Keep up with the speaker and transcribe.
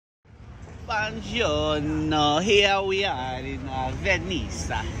Buongiorno, here we are in Venice.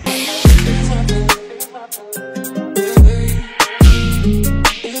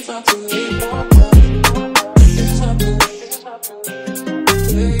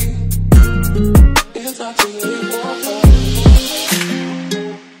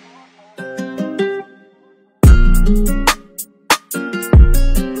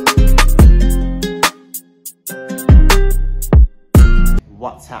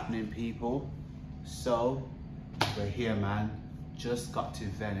 What's happening, people? So we're here, man. Just got to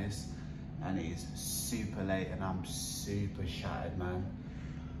Venice and it is super late and I'm super shattered, man,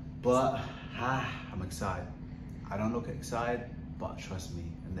 but I'm excited. I don't look excited, but trust me,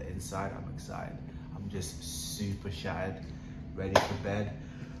 in the inside I'm excited. I'm just super shattered, ready for bed.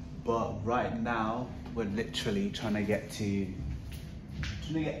 But right now we're literally trying to get to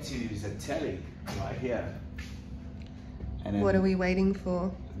Zatelli right here. And then what are we waiting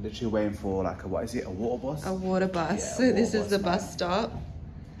for? Literally waiting for like a, what is it, a water bus? A water bus. Yeah, so this is the bus stop.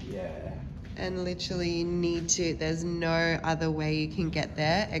 Yeah. And literally you need to, there's no other way you can get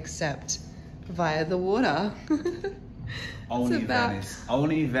there except via the water. Only Venice.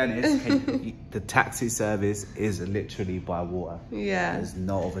 Only Venice. The taxi service is literally by water. Yeah. There's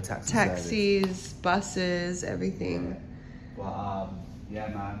no other taxis, buses, everything. Yeah. But yeah,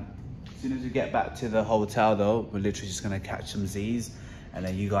 man. As soon as we get back to the hotel though, we're literally just gonna catch some Z's and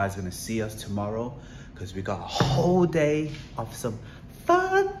then you guys are gonna see us tomorrow because we got a whole day of some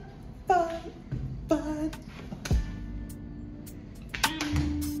fun.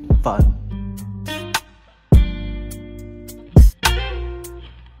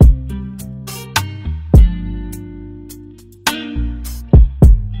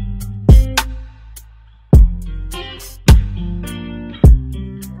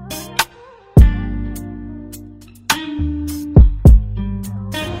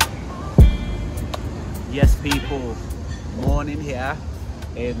 Yes, people, morning here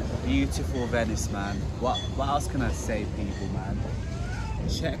in beautiful Venice, man. What else can I say, people, man?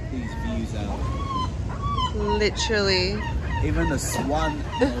 Check these views out. Literally. Even the swan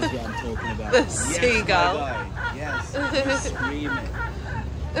knows what I'm talking about. The seagull. Yes, screaming.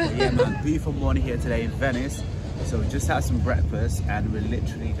 But yeah, man, beautiful morning here today in Venice. So we just had some breakfast and we're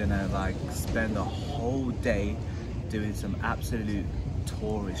literally gonna like spend the whole day doing some absolute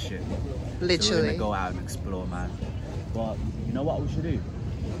tourist shit. Literally. So we're gonna go out and explore, man. But you know what we should do?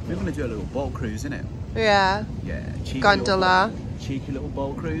 We're gonna do a little boat cruise, innit? Yeah. Yeah. Gondala. Cheeky little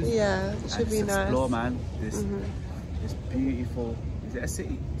boat cruise. Yeah, it should be nice. Explore, man. This beautiful. Is it a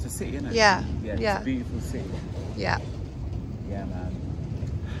city? It's a city, isn't it? Yeah. Yeah. It's a beautiful city. Yeah. Yeah, man.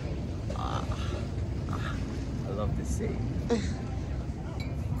 I love this city.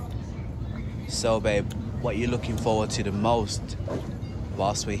 So, babe, what are you looking forward to the most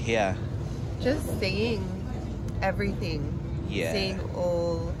whilst we're here? Just seeing everything. Yeah. Seeing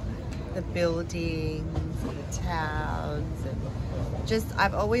all the buildings, the towns, and just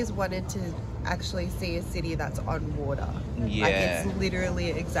I've always wanted to actually see a city that's on water. Yeah. Like it's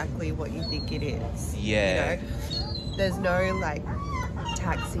literally exactly what you think it is. Yeah. You know? There's no like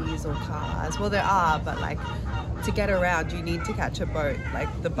taxis or cars. Well, there are, but like to get around you need to catch a boat, like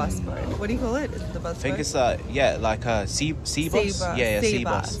the bus boat. What do you call it? Is it the bus boat? I think it's like a sea bus. Yeah, sea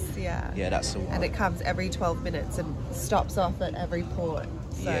bus. Yeah. Yeah, that's the one. And it comes every 12 minutes and stops off at every port.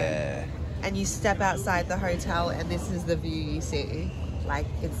 So, yeah. And you step outside the hotel and this is the view you see. Like,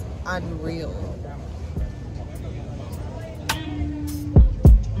 it's unreal.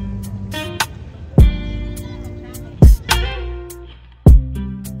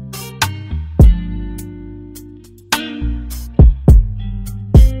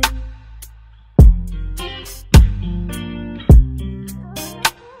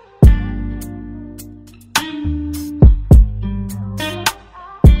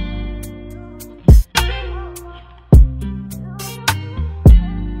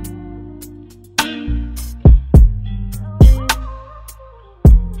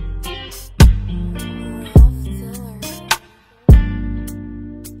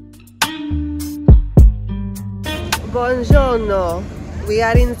 Buongiorno, we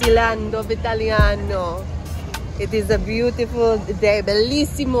are in Zilando Italiano. It is a beautiful day,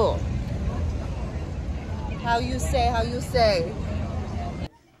 bellissimo. How you say?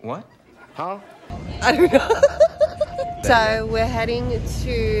 What? Huh? I don't know. So we're heading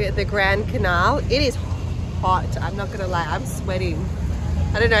to the Grand Canal. It is hot, I'm not gonna lie, I'm sweating.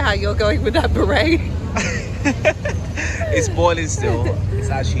 I don't know how you're going with that beret. It's boiling still. It's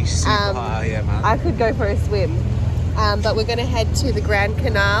actually super hot out here, man. I could go for a swim. But we're gonna head to the Grand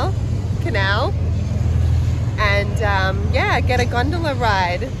Canal. and yeah, get a gondola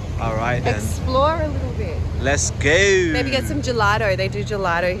ride. All right then. Explore a little bit. Let's go. Maybe get some gelato. They do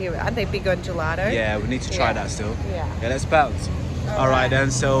gelato here. Aren't they big on gelato? Yeah, we need to try that still. Yeah. Yeah, let's bounce. All right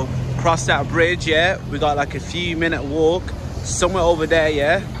then, so cross that bridge, yeah. We got like a few minute walk somewhere over there,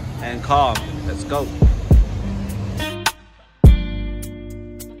 yeah, and calm. Let's go.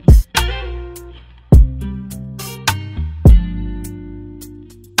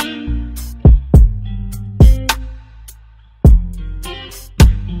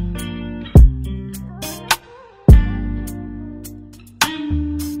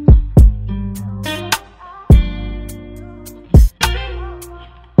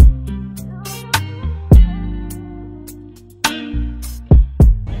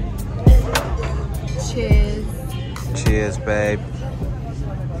 Cheers. Cheers, babe.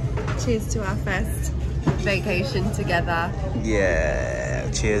 Cheers to our first vacation together.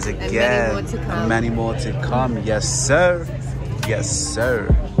 Yeah, cheers again. And many more to come. And many more to come. Yes, sir. Yes, sir.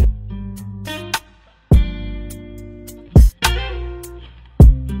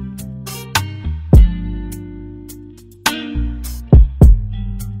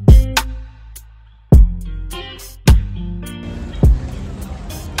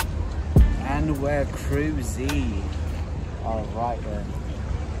 And we're cruising. All right then.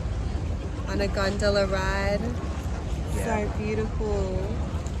 On a gondola ride. Yeah. So beautiful.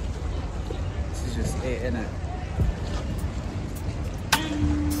 This is just it, isn't it?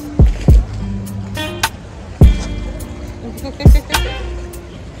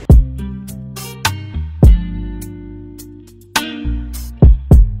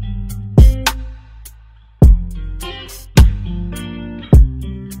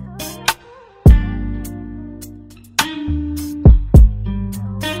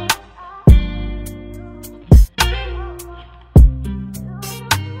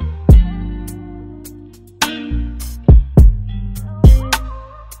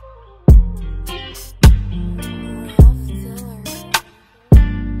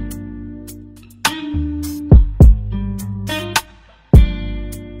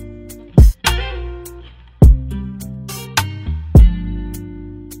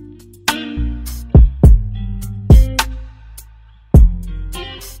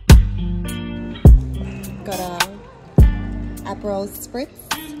 Got a Aperol spritz.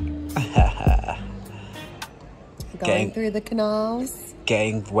 Going through the canals.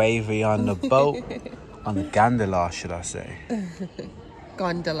 Getting wavy on the boat. On the gondola, should I say.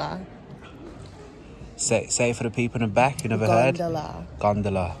 Gondola. Say it for the people in the back, you never heard? Gondola.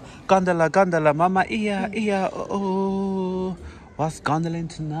 Gondola. Gondola, gondola, mama, iya, oh. What's gondoling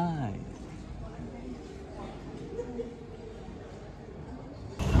tonight?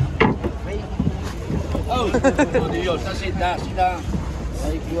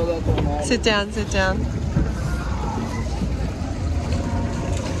 Sit down, sit down.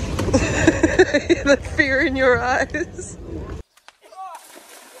 The fear in your eyes.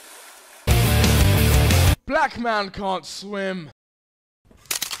 Black man can't swim.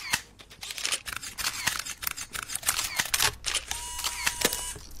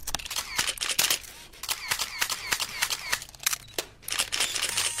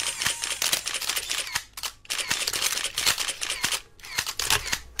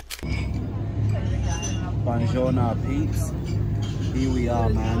 Buongiorno, peeps. Here we are,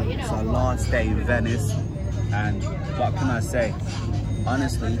 man. It's our last day in Venice, and what can I say?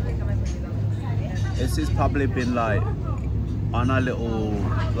 Honestly, this has probably been like on our little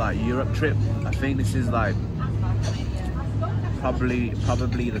like Europe trip. I think this is like probably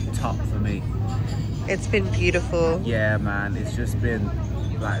the top for me. It's been beautiful. Yeah, man. It's just been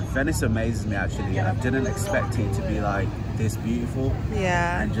like Venice amazes me actually. I didn't expect it to be like this beautiful.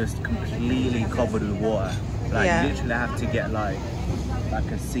 Yeah. And just completely covered with water. Like Yeah. you literally have to get like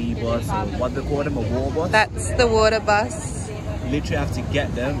a sea bus or what they call them, a water bus. That's the water bus. You literally have to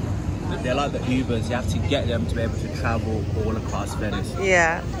get them. They're like the Ubers. You have to get them to be able to travel all across Venice.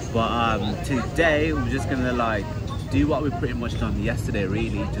 Yeah. But today we're just gonna like do what we've pretty much done yesterday.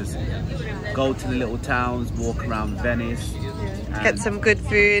 Really, just go to the little towns, walk around Venice. Get some good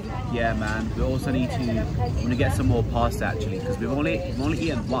food. Yeah, man. We also need to. I'm gonna get some more pasta actually, because we've only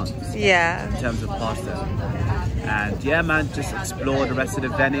eaten once. Yeah. In terms of pasta. And yeah, man, just explore the rest of the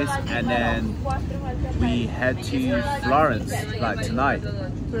Venice, and then we head to Florence like tonight.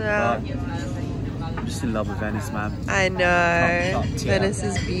 Yeah. But I'm just in love with Venice, man. I know. Top tier. Venice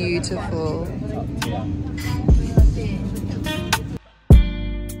is beautiful. Top tier.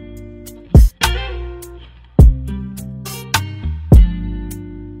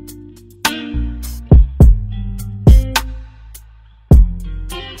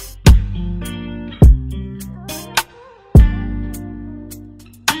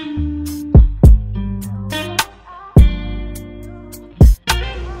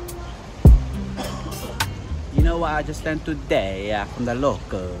 what I just learned today from the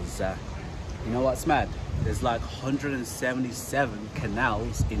locals? You know what's mad? There's like 177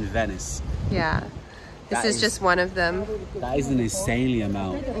 canals in Venice. Yeah. This is just one of them. That is an insanely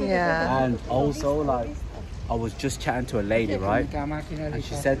amount. Yeah. And also, like, I was just chatting to a lady, right? And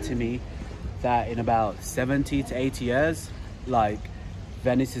she said to me that in about 70 to 80 years, like,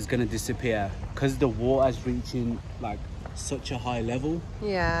 Venice is gonna disappear because the water is reaching like such a high level.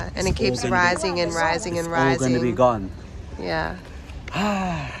 Yeah, and it keeps rising and rising and rising. It's all gonna be gone. Yeah.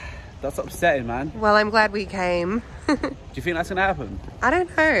 That's upsetting, man. Well, I'm glad we came. Do you think that's gonna happen? I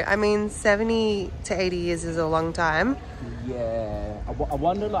don't know. I mean, 70 to 80 years is a long time. Yeah. I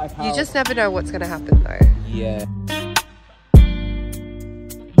wonder, like, how... You just never know what's gonna happen, though. Yeah.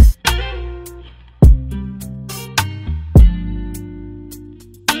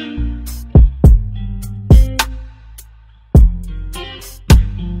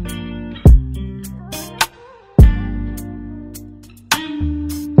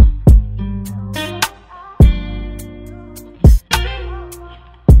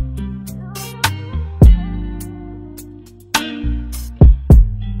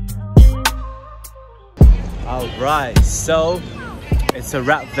 Alright, so it's a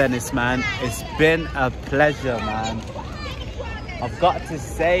wrap, Venice, man. It's been a pleasure, man. I've got to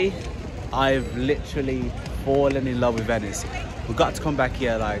say, I've literally fallen in love with Venice. We've got to come back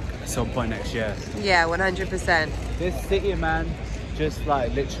here like at some point next year. Yeah, 100%. This city, man, just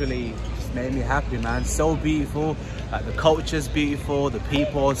like literally just made me happy, man. So beautiful. Like, the culture's beautiful, the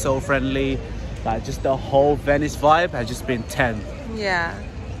people are so friendly. Like, just the whole Venice vibe has just been 10. Yeah.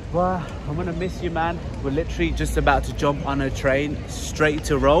 Well, I'm gonna miss you, man. We're literally just about to jump on a train straight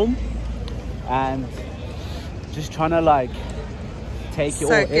to Rome and just trying to like take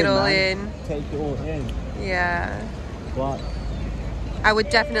it all in. Take it all in. Yeah. What? I would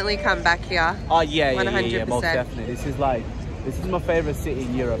definitely come back here. Oh yeah, 100%. Most definitely. This is my favorite city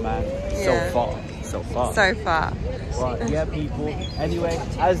in Europe, man. Yeah. So far. So far. Right, yeah, people. Anyway,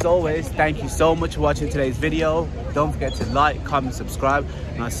 as always, thank you so much for watching today's video. Don't forget to like, comment, subscribe,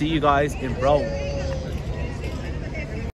 and I'll see you guys in Rome.